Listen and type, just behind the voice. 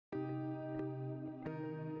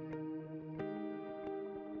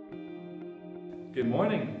Good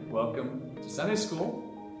morning. Welcome to Sunday School.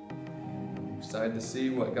 I'm excited to see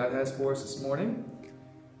what God has for us this morning.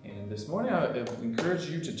 And this morning I encourage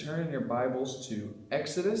you to turn in your Bibles to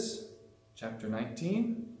Exodus chapter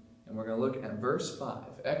 19. And we're going to look at verse 5.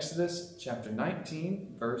 Exodus chapter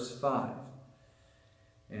 19, verse 5.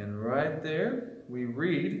 And right there we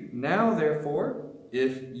read, "Now therefore,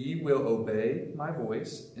 if ye will obey my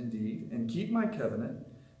voice indeed, and keep my covenant,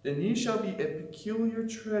 then ye shall be a peculiar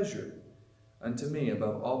treasure unto me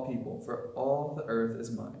above all people, for all the earth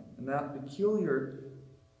is mine." And that peculiar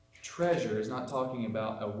treasure is not talking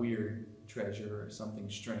about a weird treasure or something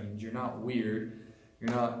strange. You're not weird.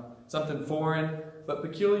 You're not something foreign. But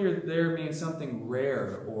peculiar there means something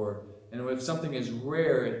rare, and if something is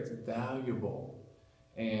rare, it's valuable.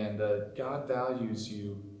 And God values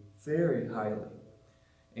you very highly.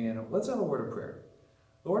 And let's have a word of prayer.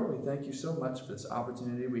 Lord, we thank you so much for this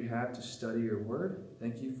opportunity we have to study your word.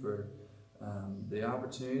 Thank you for the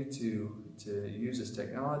opportunity to use this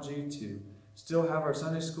technology to still have our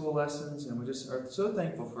Sunday school lessons, and we just are so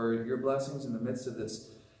thankful for your blessings in the midst of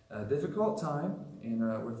this difficult time, and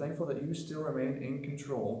we're thankful that you still remain in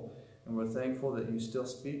control, and we're thankful that you still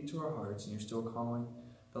speak to our hearts, and you're still calling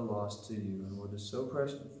the lost to you, and we're just so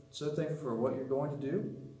thankful for what you're going to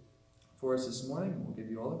do for us this morning, and we'll give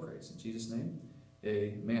you all the praise. In Jesus' name,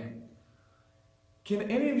 amen. Can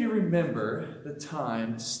any of you remember the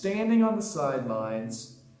time standing on the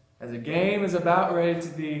sidelines as a game is about ready to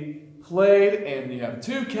be played and you have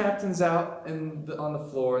two captains out on the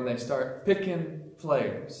floor and they start picking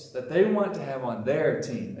players that they want to have on their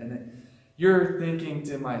team? And you're thinking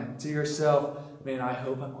to yourself, man, I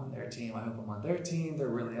hope I'm on their team. I hope I'm on their team. They're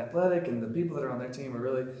really athletic and the people that are on their team are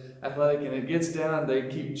really athletic. And it gets down, they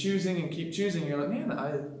keep choosing and keep choosing. You're like, man,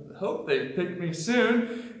 I hope they pick me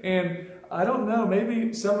soon. And I don't know,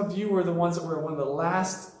 maybe some of you were the ones that were one of the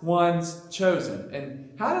last ones chosen.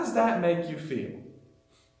 And how does that make you feel?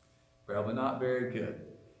 Probably not very good.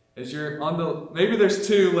 As you're maybe there's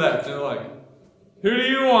two left, and they're like, who do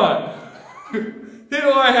you want? Who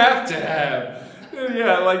do I have to have?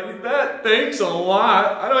 Yeah, like that, thanks a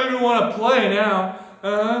lot. I don't even want to play now.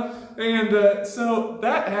 So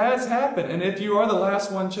that has happened. And if you are the last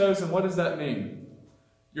one chosen, what does that mean?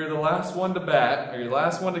 You're the last one to bat, or you're the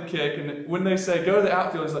last one to kick, and when they say go to the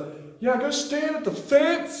outfield, it's like, yeah, go stand at the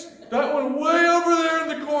fence. That one way over there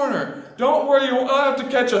in the corner. Don't worry, you won't have to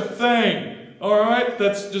catch a thing. All right,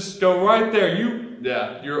 just go right there.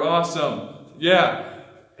 You're awesome. Yeah.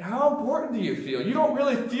 How important do you feel? You don't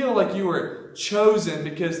really feel like you were chosen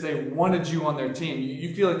because they wanted you on their team.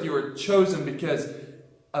 You feel like you were chosen because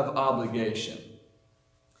of obligation.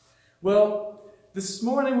 Well, this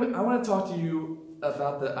morning I want to talk to you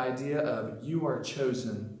about the idea of you are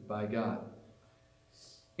chosen by God.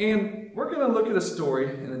 And we're going to look at a story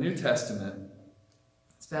in the New Testament.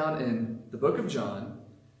 It's found in the book of John,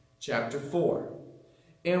 chapter 4.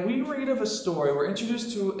 And we read of a story, we're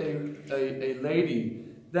introduced to a lady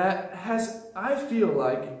that has, I feel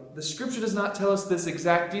like, the scripture does not tell us this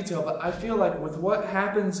exact detail, but I feel like with what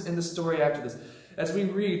happens in the story after this, as we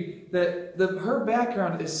read, that her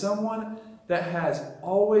background is someone that has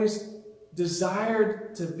always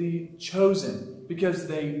desired to be chosen because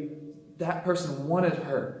that person wanted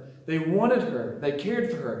her. They wanted her. They cared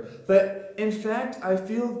for her. But in fact, I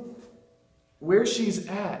feel where she's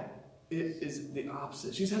at is the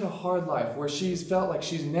opposite. She's had a hard life where she's felt like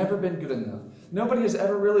she's never been good enough. Nobody has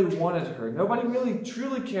ever really wanted her. Nobody really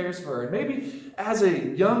truly cares for her. And maybe as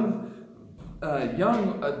a young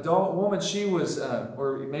adult woman, she was,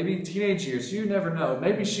 or maybe teenage years, you never know.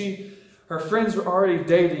 Maybe her friends were already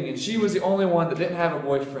dating and she was the only one that didn't have a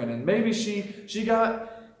boyfriend. And maybe she got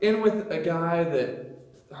in with a guy that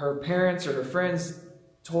her parents or her friends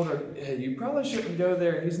told her, hey, you probably shouldn't go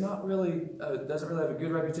there. He's not really, doesn't really have a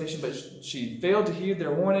good reputation. But she failed to heed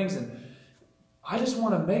their warnings. And I just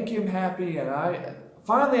want to make him happy. And I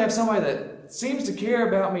finally have somebody that seems to care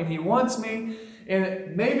about me and he wants me.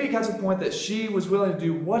 And maybe it got to the point that she was willing to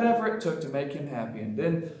do whatever it took to make him happy. And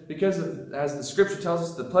then, because of, as the scripture tells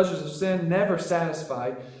us, the pleasures of sin never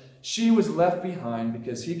satisfied, she was left behind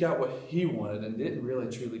because he got what he wanted and didn't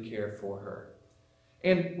really truly care for her.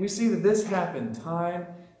 And we see that this happened time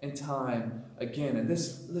and time again. And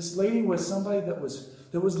this lady was somebody that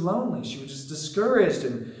was lonely. She was just discouraged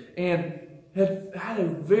and had had a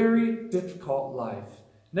very difficult life.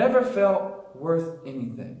 Never felt worth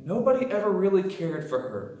anything. Nobody ever really cared for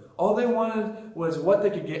her. All they wanted was what they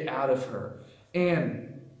could get out of her.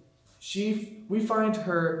 And we find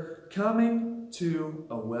her coming to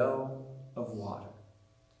a well of water.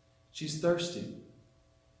 She's thirsty.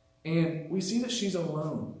 And we see that she's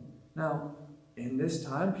alone. Now, in this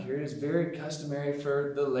time period, it's very customary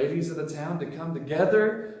for the ladies of the town to come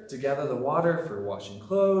together to gather the water for washing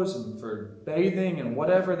clothes and for bathing and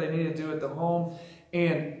whatever they need to do at the home.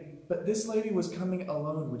 But this lady was coming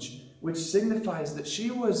alone, which signifies that she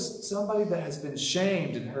was somebody that has been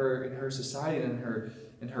shamed in her society and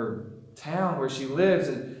in her town where she lives,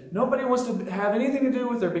 and nobody wants to have anything to do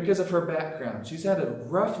with her because of her background. She's had a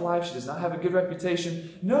rough life. She does not have a good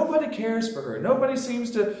reputation. Nobody cares for her. Nobody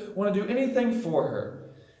seems to want to do anything for her.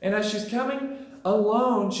 And as she's coming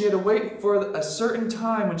alone, she had to wait for a certain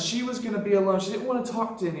time when she was going to be alone. She didn't want to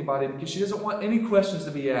talk to anybody because she doesn't want any questions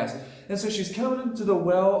to be asked. And so she's coming to the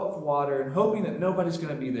well of water and hoping that nobody's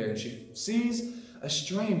going to be there. And she sees a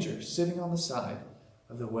stranger sitting on the side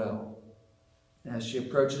of the well. As she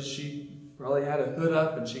approaches, she probably had a hood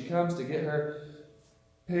up, and she comes to get her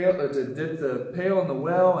pail, or to dip the pail in the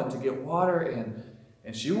well and to get water,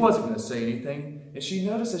 and she wasn't going to say anything. And she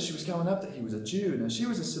noticed as she was coming up that he was a Jew. Now, she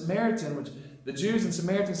was a Samaritan, which the Jews and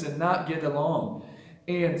Samaritans did not get along.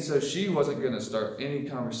 And so she wasn't going to start any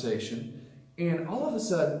conversation. And all of a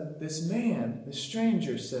sudden, this man, this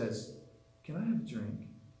stranger, says, "Can I have a drink?"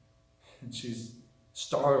 And she's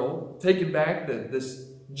startled, taken back that this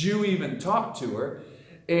Jew even talked to her.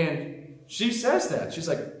 And she says that. She's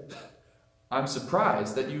like, "I'm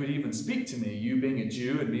surprised that you would even speak to me, you being a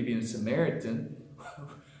Jew and me being a Samaritan."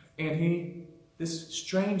 And this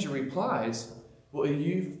stranger replies, "Well,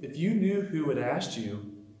 if you knew who had asked you,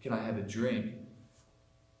 'Can I have a drink?'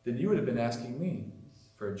 then you would have been asking me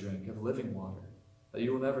for a drink of living water, that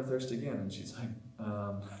you will never thirst again." And she's like,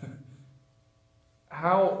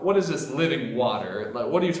 what is this living water? Like,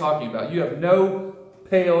 what are you talking about? You have no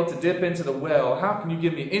pail to dip into the well. How can you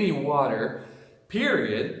give me any water,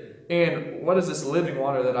 period? And what is this living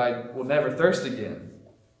water that I will never thirst again?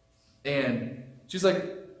 And she's like,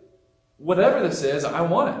 "Whatever this is, I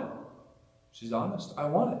want it." She's honest. "I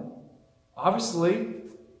want it." Obviously.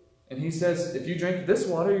 And he says, "If you drink this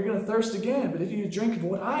water, you're going to thirst again. But if you drink of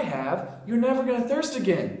what I have, you're never going to thirst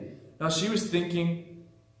again." Now, she was thinking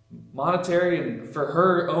monetary, and for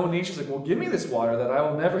her own needs, she's like, "Well, give me this water that I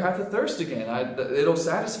will never have to thirst again. It'll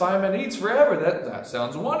satisfy my needs forever." That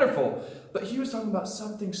sounds wonderful. But he was talking about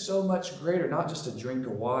something so much greater, not just a drink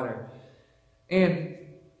of water. And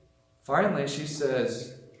finally, she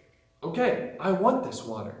says, "Okay, I want this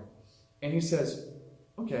water." And he says,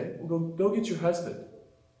 "Okay, well, go get your husband."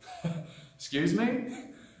 Excuse me?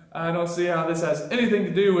 I don't see how this has anything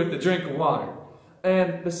to do with the drink of water.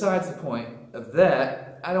 And besides the point of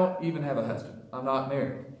that, I don't even have a husband. I'm not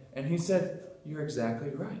married. And he said, "You're exactly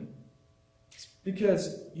right.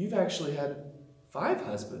 Because you've actually had 5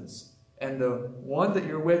 husbands, and the one that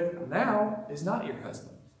you're with now is not your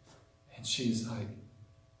husband." And she's like,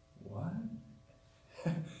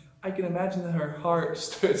 "What?" I can imagine that her heart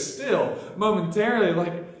stood still momentarily,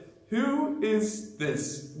 like, who is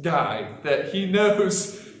this guy that he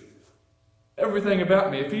knows everything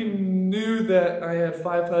about me? If he knew that I had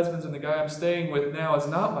 5 husbands and the guy I'm staying with now is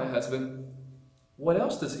not my husband, what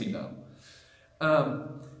else does he know?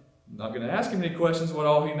 I'm not going to ask him any questions what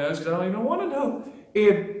all he knows, because I don't even want to know.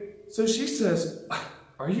 And so she says,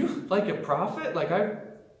 "Are you like a prophet?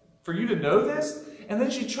 For you to know this?" And then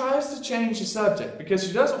she tries to change the subject because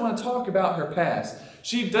she doesn't want to talk about her past.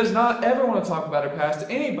 She does not ever want to talk about her past to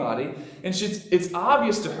anybody. And it's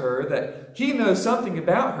obvious to her that he knows something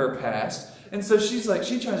about her past. And so she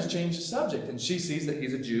tries to change the subject. And she sees that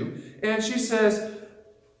he's a Jew. And she says,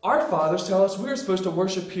 "Our fathers tell us we're supposed to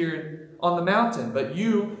worship here on the mountain. But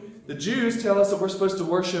you, the Jews, tell us that we're supposed to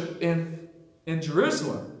worship in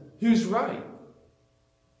Jerusalem. Who's right?"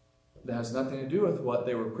 That has nothing to do with what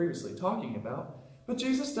they were previously talking about. But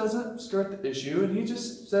Jesus doesn't skirt the issue, and he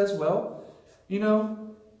just says, "Well,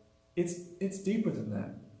 it's deeper than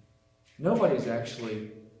that.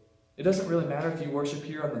 It doesn't really matter if you worship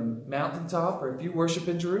here on the mountaintop or if you worship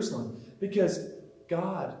in Jerusalem, because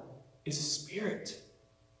God is a spirit.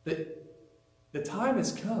 The time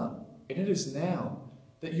has come, and it is now,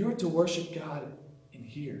 that you are to worship God in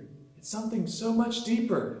here. It's something so much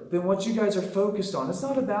deeper than what you guys are focused on. It's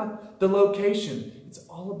not about the location. It's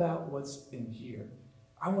all about what's in here.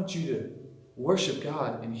 I want you to worship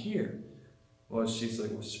God in here." Well, she's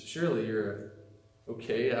like, "Well, surely you're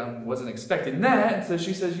okay. I wasn't expecting that." And so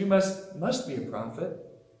she says, "You must be a prophet."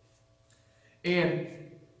 And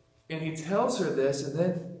he tells her this, and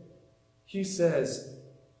then she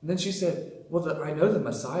said, "Well, I know the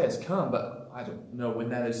Messiah has come, but I don't know when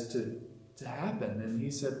that is to happen." And he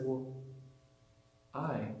said, "Well,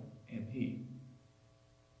 I am he."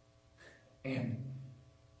 And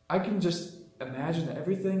I can just imagine that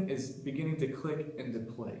everything is beginning to click into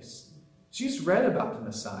place. she's read about the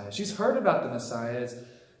Messiah. She's heard about the Messiah, has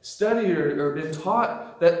studied or been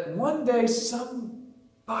taught that one day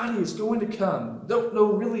somebody is going to come. Don't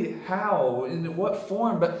know really how, in what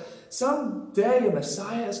form, but someday a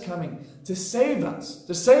Messiah is coming to save us,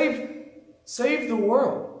 to save the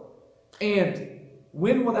world. And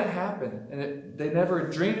when will that happen? And they never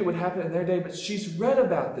dreamed it would happen in their day, but she's read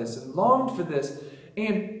about this and longed for this.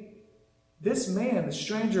 And this man, the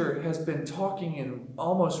stranger, has been talking in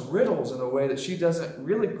almost riddles in a way that she doesn't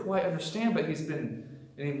really quite understand, but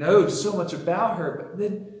he knows so much about her. But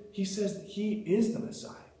then he says that he is the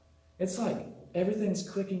Messiah. It's like everything's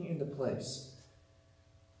clicking into place.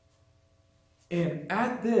 And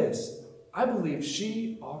at this, I believe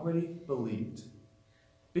she already believed.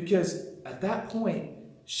 Because at that point,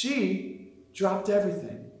 she dropped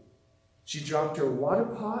everything. She dropped her water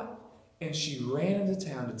pot and she ran into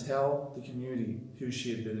town to tell the community who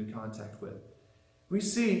she had been in contact with. We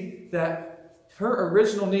see that her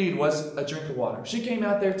original need was a drink of water. She came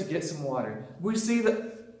out there to get some water. We see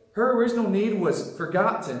that her original need was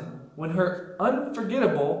forgotten when her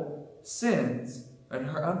unforgettable sins and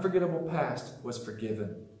her unforgettable past was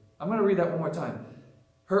forgiven. I'm going to read that one more time.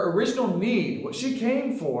 Her original need, what she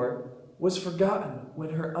came for, was forgotten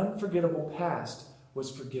when her unforgettable past was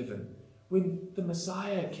forgiven. When the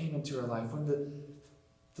Messiah came into her life, when the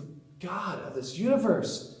God of this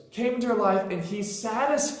universe came into her life and he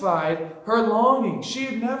satisfied her longing. She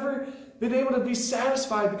had never been able to be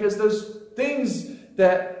satisfied because those things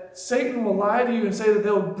that Satan will lie to you and say that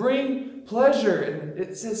they'll bring pleasure. And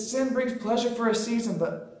it says sin brings pleasure for a season,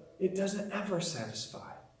 but it doesn't ever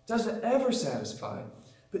satisfy. It doesn't ever satisfy.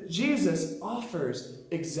 But Jesus offers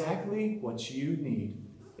exactly what you need.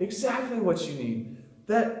 Exactly what you need.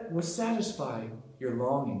 That will satisfy your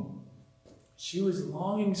longing. She was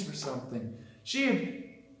longing for something. She had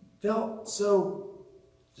felt so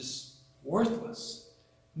just worthless.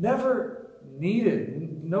 Never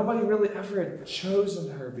needed. Nobody really ever had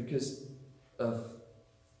chosen her because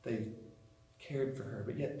they cared for her.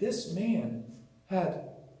 But yet this man had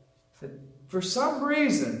for some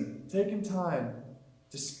reason taken time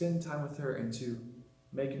to spend time with her and to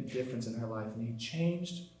make a difference in her life. And he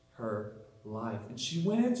changed her life. And she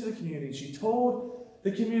went into the community. She told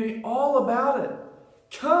the community all about it.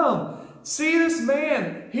 Come, see this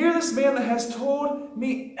man. Hear this man that has told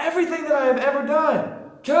me everything that I have ever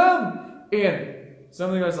done. Come. And some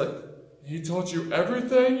of the guys like, he told you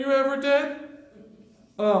everything you ever did?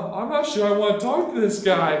 I'm not sure I want to talk to this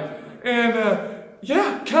guy. And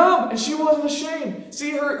yeah, come. And she wasn't ashamed.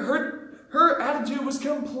 See, her attitude was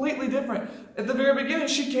completely different. At the very beginning,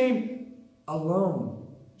 she came alone.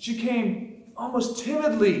 She came almost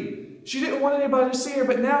timidly. She didn't want anybody to see her,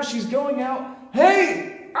 but now she's going out.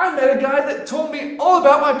 Hey, I met a guy that told me all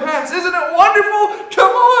about my past. Isn't it wonderful?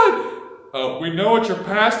 Come on. We know what your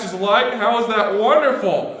past is like. How is that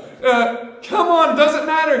wonderful? Come on, doesn't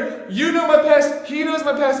matter. You know my past. He knows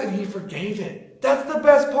my past, and he forgave it. That's the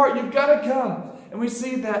best part. You've got to come. And we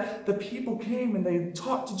see that the people came and they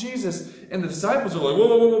talked to Jesus. And the disciples are like, whoa,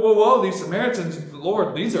 whoa, whoa, whoa, whoa. These Samaritans,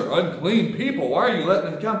 Lord, these are unclean people. Why are you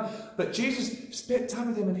letting them come? But Jesus spent time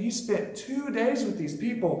with them, and he spent 2 days with these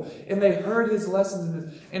people. And they heard his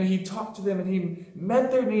lessons, and he talked to them, and he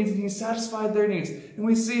met their needs, and he satisfied their needs. And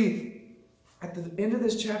we see at the end of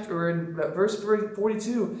this chapter, or in verse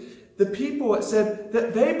 42, the people, it said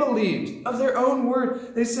that they believed of their own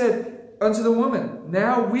word. They said unto the woman,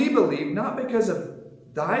 now we believe, not because of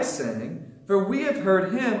thy saying, for we have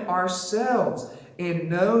heard him ourselves, and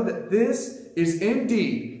know that this is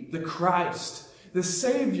indeed the Christ, the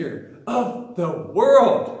Savior of the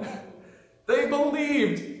world. They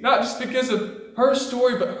believed, not just because of her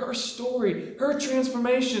story, but her story, her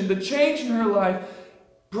transformation, the change in her life,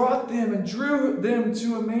 brought them and drew them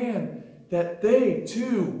to a man that they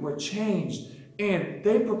too were changed. And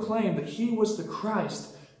they proclaimed that he was the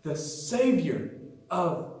Christ, the Savior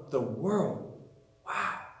of the world.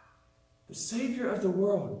 Wow. The Savior of the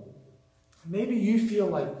world. Maybe you feel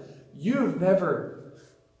like you've never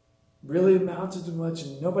really amounted to much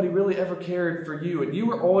and nobody really ever cared for you, and you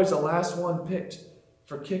were always the last one picked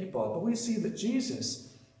for kickball. But we see that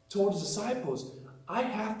Jesus told his disciples, I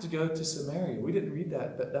have to go to Samaria. We didn't read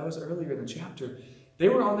that, but that was earlier in the chapter. They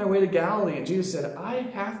were on their way to Galilee, and Jesus said, I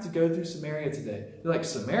have to go through Samaria today. They're like,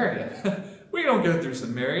 Samaria? We don't go through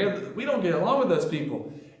Samaria. We don't get along with those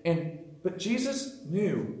people. But Jesus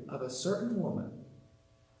knew of a certain woman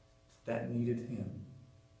that needed him.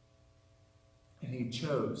 And he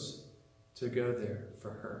chose to go there for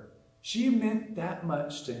her. She meant that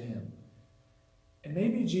much to him. And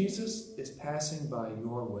maybe Jesus is passing by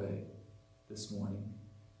your way this morning.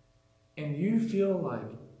 And you feel like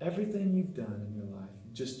everything you've done in your life.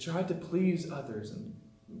 You just tried to please others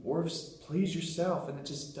or please yourself, and it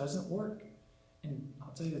just doesn't work. And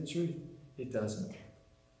I'll tell you the truth, it doesn't.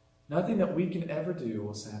 Nothing that we can ever do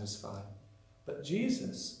will satisfy. But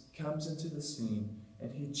Jesus comes into the scene,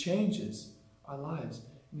 and he changes our lives.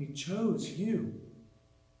 And he chose you.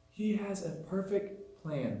 He has a perfect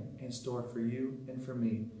plan in store for you and for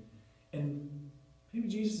me. And maybe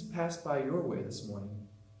Jesus passed by your way this morning.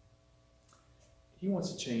 He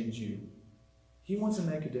wants to change you. He wants to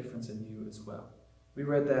make a difference in you as well. We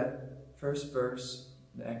read that first verse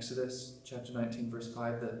in Exodus chapter 19, verse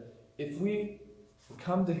 5, that if we will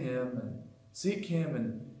come to him and seek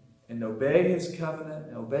him and obey his covenant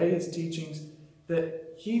and obey his teachings,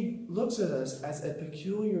 that he looks at us as a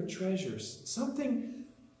peculiar treasure, something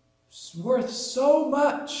worth so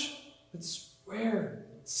much, it's rare,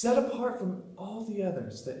 set apart from all the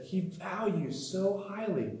others, that he values so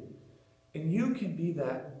highly. And you can be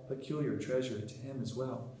that peculiar treasure to him as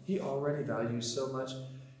well. He already values so much.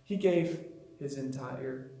 He gave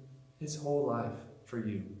his whole life for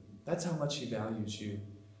you. That's how much he values you.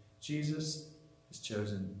 Jesus has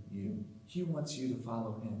chosen you. He wants you to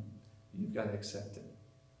follow him. You've got to accept it.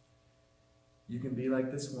 You can be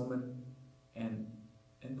like this woman and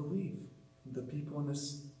believe. The people in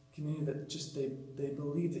this community that just they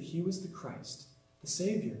believe that he was the Christ, the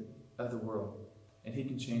Savior of the world, and he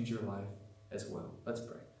can change your life as well. Let's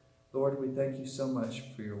pray. Lord, we thank you so much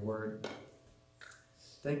for your word.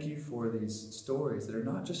 Thank you for these stories that are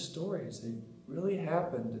not just stories. They really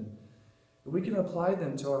happened, and we can apply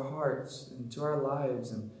them to our hearts and to our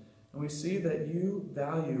lives, and we see that you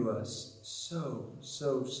value us so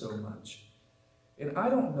much. And I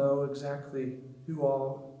don't know exactly who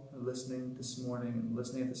all are listening this morning and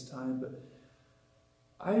listening at this time, but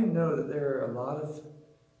I know that there are a lot of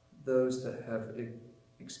those that have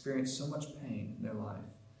experienced so much pain in their life,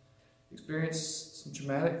 experienced some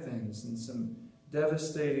traumatic things and some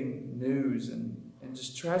devastating news and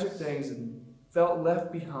just tragic things, and felt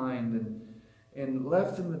left behind and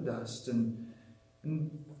left in the dust and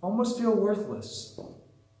almost feel worthless.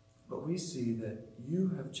 But we see that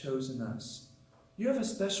you have chosen us. You have a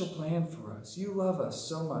special plan for us. You love us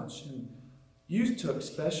so much, and you took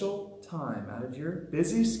special time out of your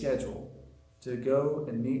busy schedule to go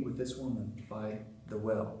and meet with this woman by the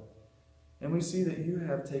well. And we see that you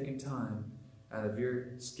have taken time out of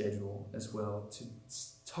your schedule as well to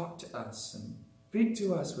talk to us and speak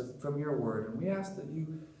to us from your word. And we ask that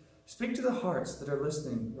you speak to the hearts that are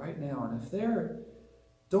listening right now. And if they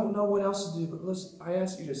don't know what else to do, but I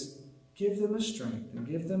ask you to just give them the strength and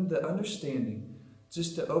give them the understanding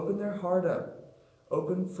just to open their heart up,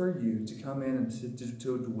 open for you to come in and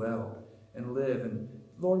to dwell and live. And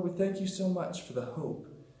Lord, we thank you so much for the hope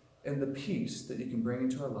and the peace that you can bring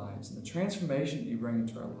into our lives and the transformation that you bring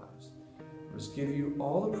into our lives. We just give you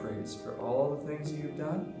all the praise for all the things that you've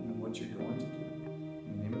done and what you're going to do.